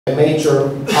a major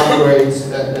upgrade,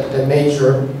 a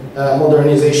major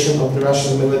modernization of the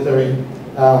Russian military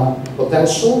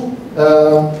potential.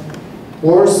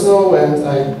 Warsaw and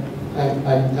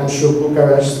I'm sure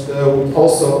Bucharest would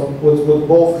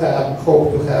both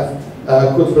hope to have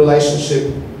a good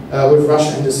relationship with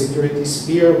Russia in the security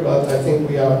sphere, but I think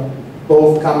we are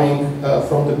both coming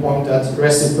from the point that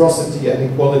reciprocity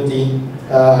and equality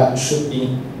should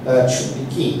be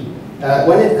key.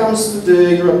 When it comes to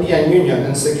the European Union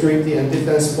and security and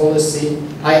defense policy,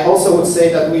 I also would say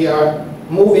that we are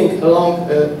moving along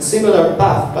a similar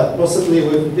path, but possibly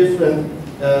with different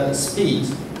speed.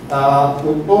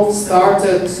 We both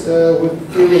started with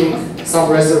feeling some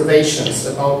reservations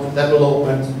about the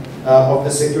development of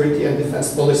the security and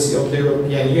defense policy of the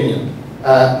European Union.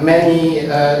 Many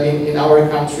in our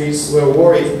countries were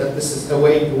worried that this is a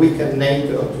way to weaken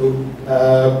NATO, to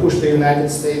push the United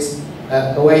States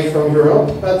away from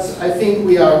Europe, but I think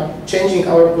we are changing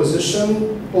our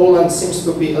position. Poland seems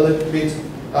to be a little bit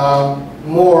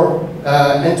more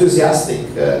enthusiastic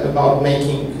about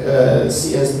making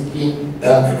CSDP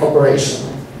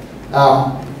operational.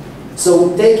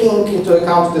 So taking into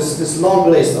account this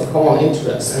long list of common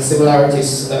interests and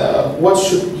similarities, what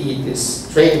should be these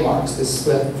trademarks, these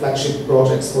flagship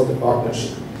projects for the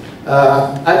partnership?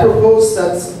 I propose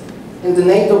that in the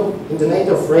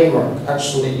NATO framework,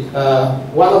 actually,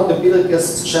 one of the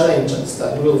biggest challenges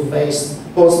that we will face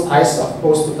post-ISAF,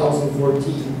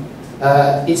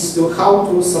 post-2014, is to how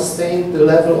to sustain the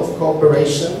level of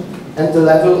cooperation and the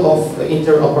level of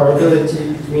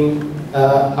interoperability between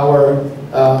our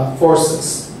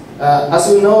forces. As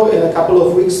you know, in a couple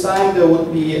of weeks' time, there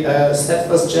would be a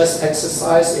steadfast JES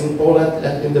exercise in Poland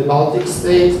and in the Baltic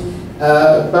states.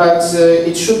 But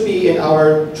it should be in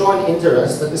our joint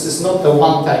interest that this is not a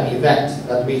one-time event,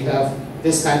 that we have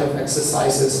this kind of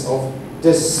exercises of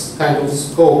this kind of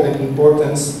scope and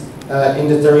importance in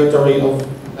the territory of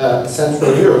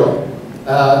Central Europe.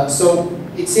 So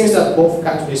it seems that both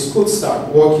countries could start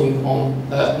working on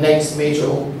next major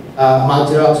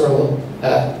multilateral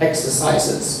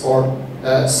exercises or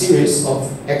series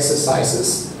of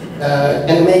exercises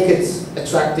and make it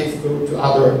attractive to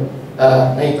other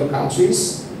NATO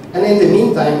countries. And in the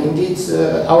meantime, indeed,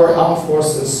 our armed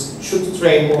forces should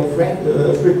train more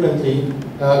frequently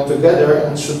together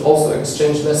and should also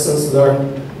exchange lessons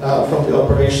learned from the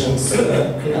operations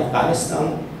in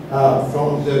Afghanistan,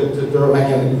 from the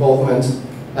Romanian involvement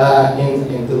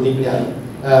in the Libyan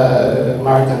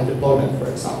maritime deployment, for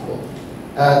example.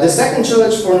 The second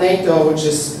challenge for NATO, which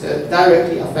is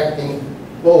directly affecting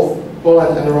both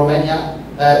Poland and Romania,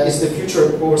 is the future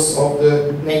course of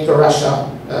the NATO-Russia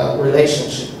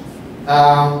relationship.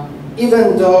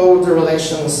 Even though the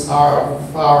relations are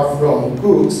far from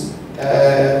good,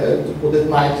 to put it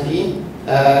mildly,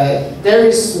 there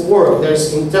is work, there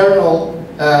is internal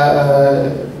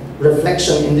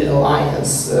reflection in the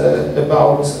alliance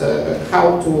about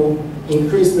how to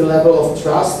increase the level of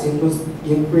trust,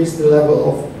 increase the level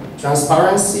of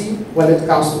transparency when it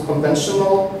comes to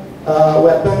conventional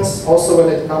weapons, also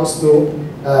when it comes to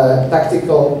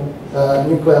tactical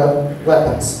nuclear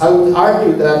weapons. I would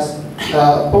argue that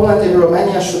Poland and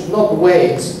Romania should not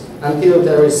wait until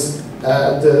there is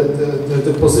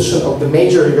the position of the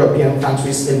major European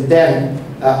countries and then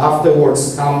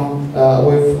afterwards come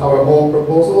with our own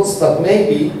proposals, but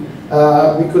maybe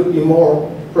we could be more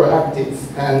proactive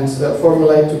and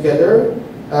formulate together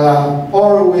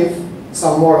or with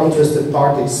some more interested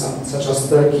parties such as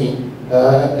Turkey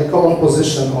a common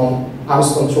position on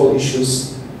arms control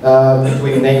issues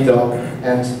between NATO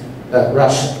and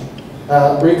Russia.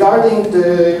 Regarding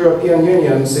the European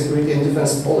Union security and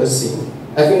defense policy,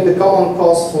 I think the common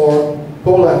cause for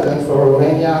Poland and for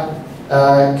Romania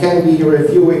can be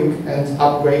reviewing and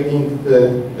upgrading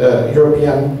the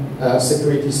European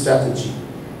security strategy.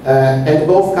 And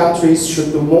both countries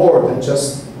should do more than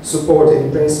just support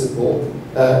in principle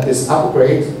this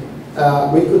upgrade.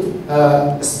 We could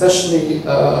especially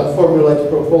formulate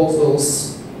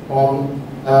proposals on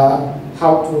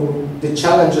how to, the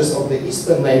challenges of the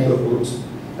eastern neighborhood,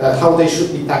 how they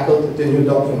should be tackled in the new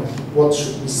document, what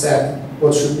should be said,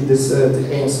 what should be the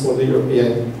aims for the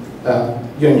European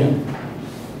Union.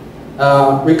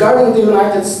 Regarding the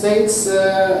United States,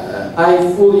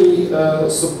 I fully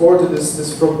supported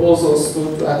these proposals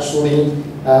to actually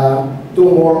do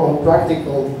more on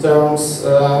practical terms,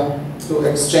 to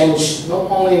exchange not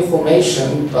only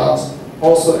information but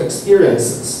also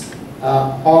experiences.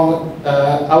 On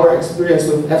our experience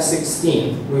with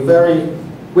F-16, we very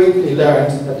quickly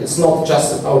learned that it's not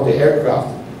just about the aircraft,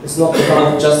 it's not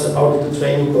just about the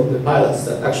training of the pilots,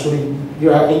 that actually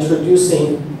you are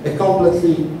introducing a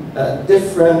completely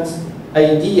different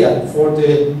idea for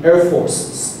the air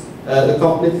forces, the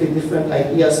completely different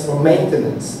ideas for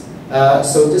maintenance.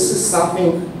 So this is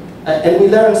something, and we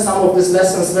learned some of these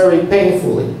lessons very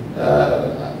painfully.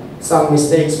 Some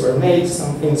mistakes were made,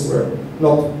 some things were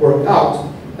not worked out.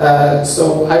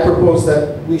 So I propose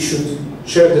that we should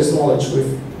share this knowledge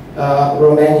with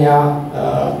Romania.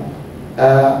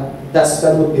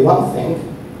 That would be one thing.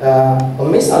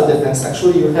 On missile defense,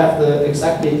 actually, you have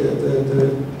exactly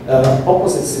the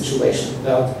opposite situation.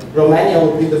 That Romania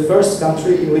would be the first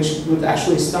country in which would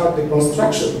actually start the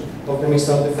construction of the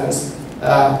missile defense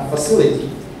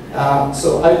facility.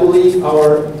 So I believe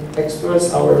our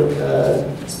experts, our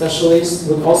specialists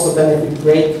would also benefit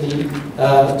greatly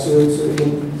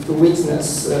to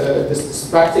witness this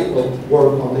practical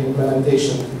work on the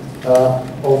implementation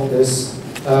of this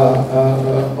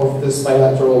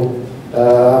bilateral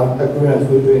agreement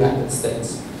with the United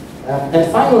States. And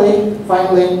finally,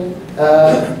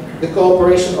 the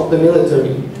cooperation of the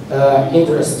military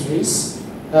industries,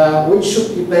 which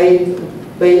should be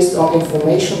based on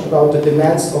information about the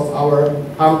demands of our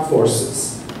armed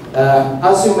forces.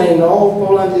 As you may know,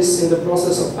 Poland is in the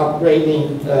process of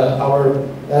upgrading our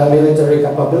military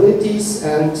capabilities,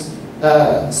 and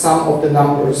some of the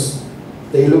numbers,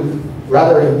 they look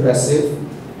rather impressive.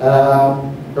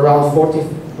 Around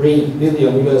 43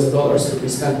 billion US dollars to be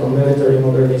spent on military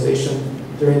modernization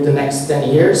during the next 10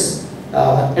 years.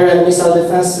 Air and missile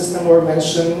defense system were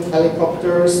mentioned,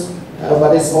 helicopters,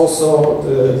 but it's also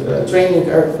the training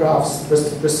aircrafts,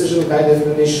 precision guided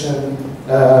ammunition,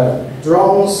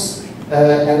 drones,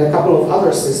 and a couple of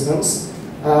other systems.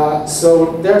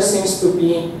 So there seems to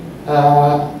be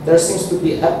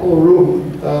ample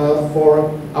room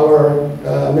for our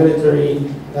military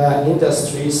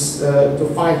industries to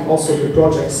find also the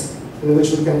projects in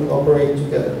which we can cooperate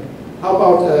together. How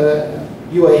about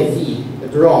UAV, a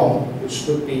drone, which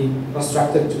could be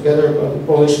constructed together by the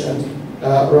Polish and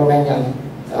Romanian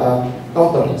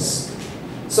companies?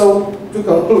 So to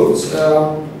conclude,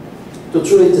 to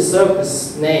truly deserve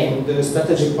this name, the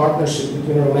strategic partnership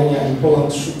between Romania and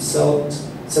Poland should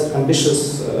set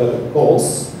ambitious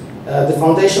goals. The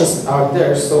foundations are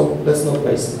there, so let's not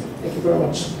waste them. Thank you very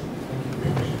much.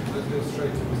 Let's go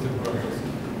straight to Mr. Bartos.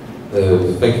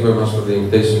 Thank you very much for the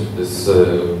invitation to this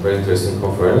very interesting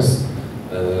conference.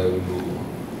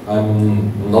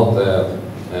 I'm not an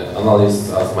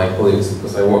analyst as my colleagues,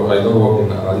 because I don't work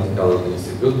in an analytical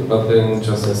institute, but in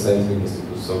just a scientific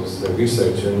institute, so it's a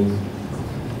research unit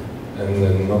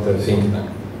and not a think tank.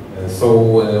 So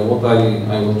what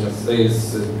I will just say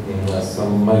is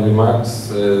some of my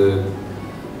remarks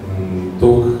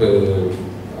took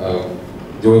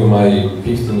during my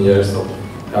 15 years of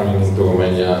coming into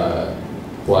Romania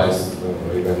twice, or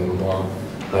even more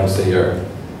times a year.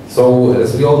 So,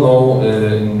 as we all know,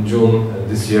 in June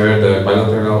this year, the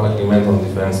bilateral agreement on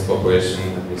defense cooperation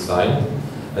has been signed,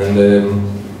 and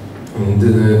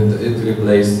it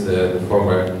replaced the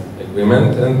former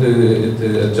agreement, and it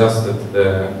adjusted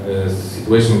the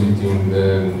situation between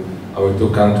our two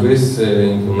countries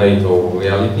into NATO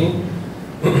reality,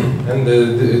 and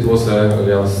it was a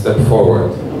real step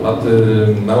forward. But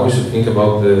now we should think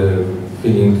about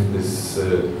filling this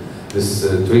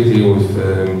treaty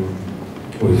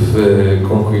with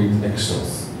concrete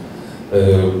actions.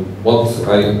 What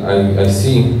I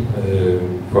see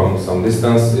from some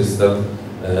distance is that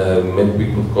maybe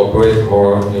we could cooperate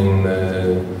more in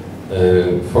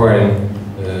foreign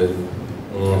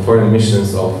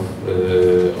missions of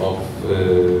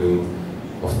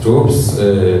troops,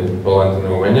 Poland and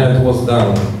Romania. It was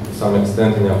done to some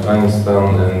extent in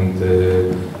Afghanistan and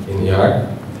in Iraq,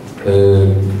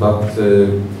 but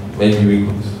maybe we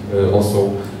could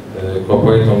also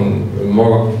cooperate on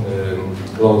more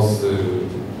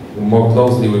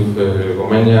closely with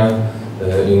Romania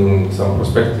in some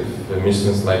prospective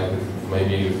missions, like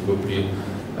maybe it could be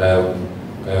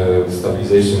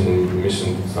stabilization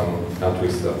mission to some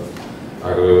countries that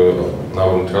are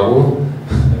now in trouble.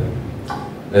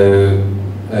 A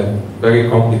very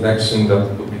concrete action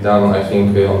that could be done, I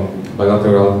think, on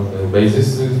bilateral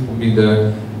basis would be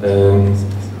the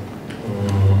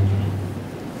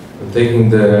taking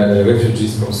the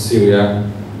refugees from Syria,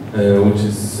 which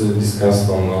is discussed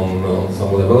on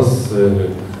some levels,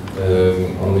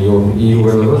 on the EU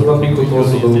levels, but we could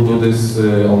also do this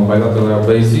on bilateral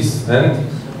basis, and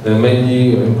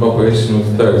maybe in cooperation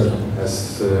with Turkey,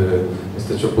 as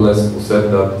Mr. Titulescu said,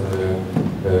 that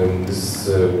this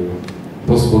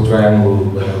possible triangle,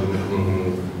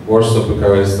 Warsaw,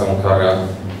 Bucharest, Ankara,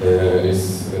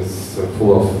 is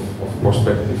full of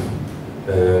prospective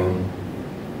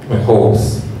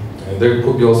hopes. There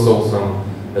could be also some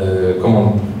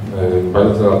common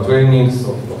bilateral trainings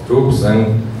of troops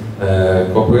and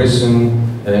cooperation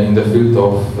in the field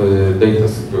of data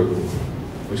security,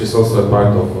 which is also a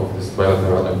part of this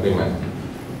bilateral agreement.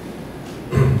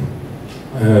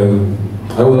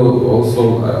 I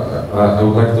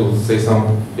would like to say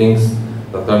some things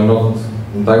that are not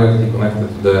directly connected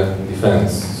to the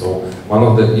defense. So one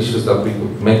of the issues that we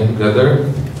could make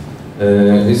together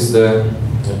is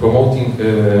promoting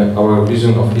our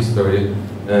vision of history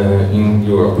in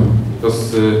Europe,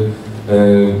 because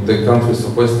the countries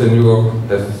of Western Europe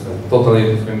have a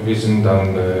totally different vision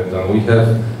than we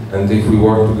have, and if we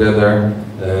work together,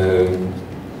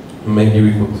 maybe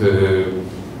we could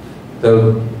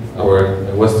tell our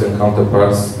Western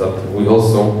counterparts that we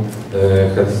also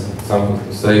had something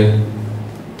to say.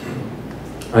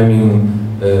 I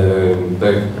mean,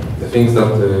 the things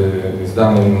that is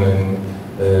done in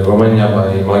Romania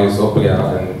by Marius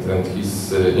Opria and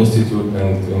his institute,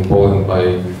 and in Poland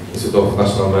by Institute of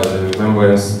National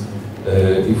Remembrance.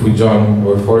 If we join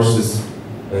our forces,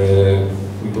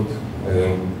 we could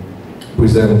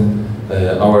present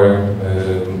our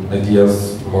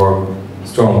ideas more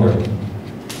stronger.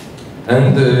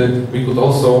 And we could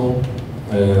also,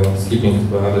 skipping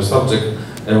to another subject,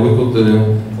 we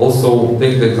could also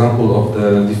take the example of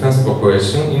the defense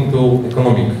cooperation into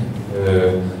economic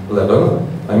level.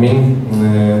 I mean,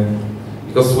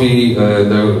 because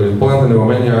Poland and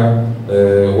Romania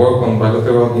work on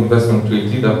bilateral investment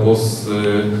treaty that was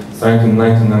signed in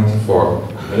 1994,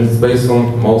 and it's based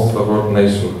on most favored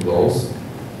nation clause.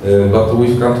 But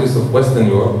with countries of Western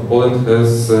Europe, Poland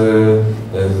has a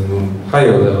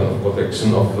higher level of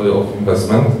protection of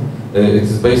investment. It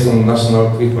is based on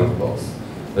national treatment clause.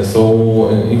 So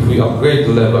if we upgrade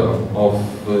the level of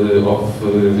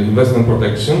the investment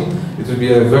protection, it will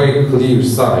be a very clear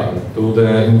sign to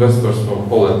the investors from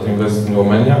Poland to invest in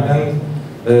Romania, and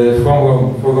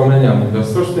for Romanian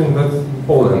investors to invest in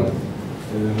Poland.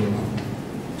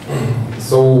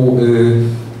 So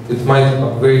it might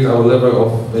upgrade our level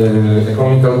of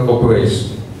economical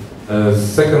cooperation.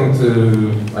 Second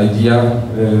idea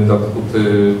that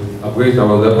could upgrade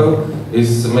our level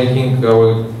is making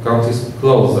our countries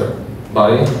closer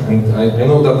by, and I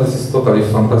know that this is totally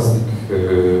fantastic,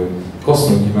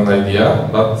 cosmic even idea,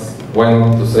 but why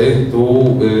not to say,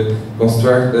 to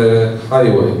construct a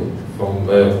highway from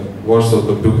Warsaw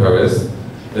to Bucharest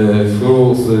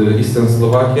through eastern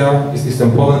Slovakia,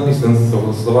 eastern Poland, eastern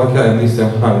Slovakia and eastern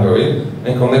Hungary,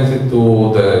 and connected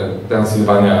to the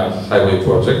Transylvania highway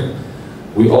project.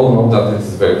 We all know that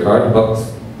it's very hard, but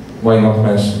why not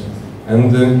mention it?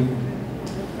 And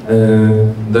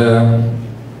the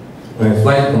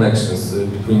flight connections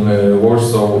between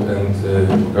Warsaw and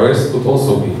Bucharest could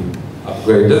also be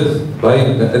upgraded by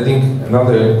adding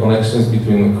another connections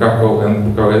between Krakow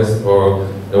and Bucharest, or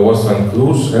Warsaw and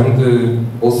Cluj, and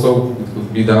also it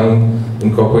could be done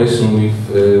in cooperation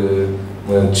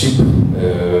with cheap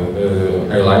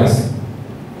airlines,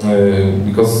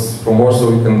 because from Warsaw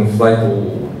you can fly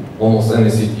to almost any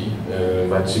city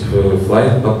by cheap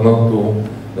flight, but not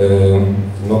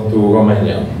to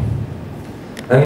Romania.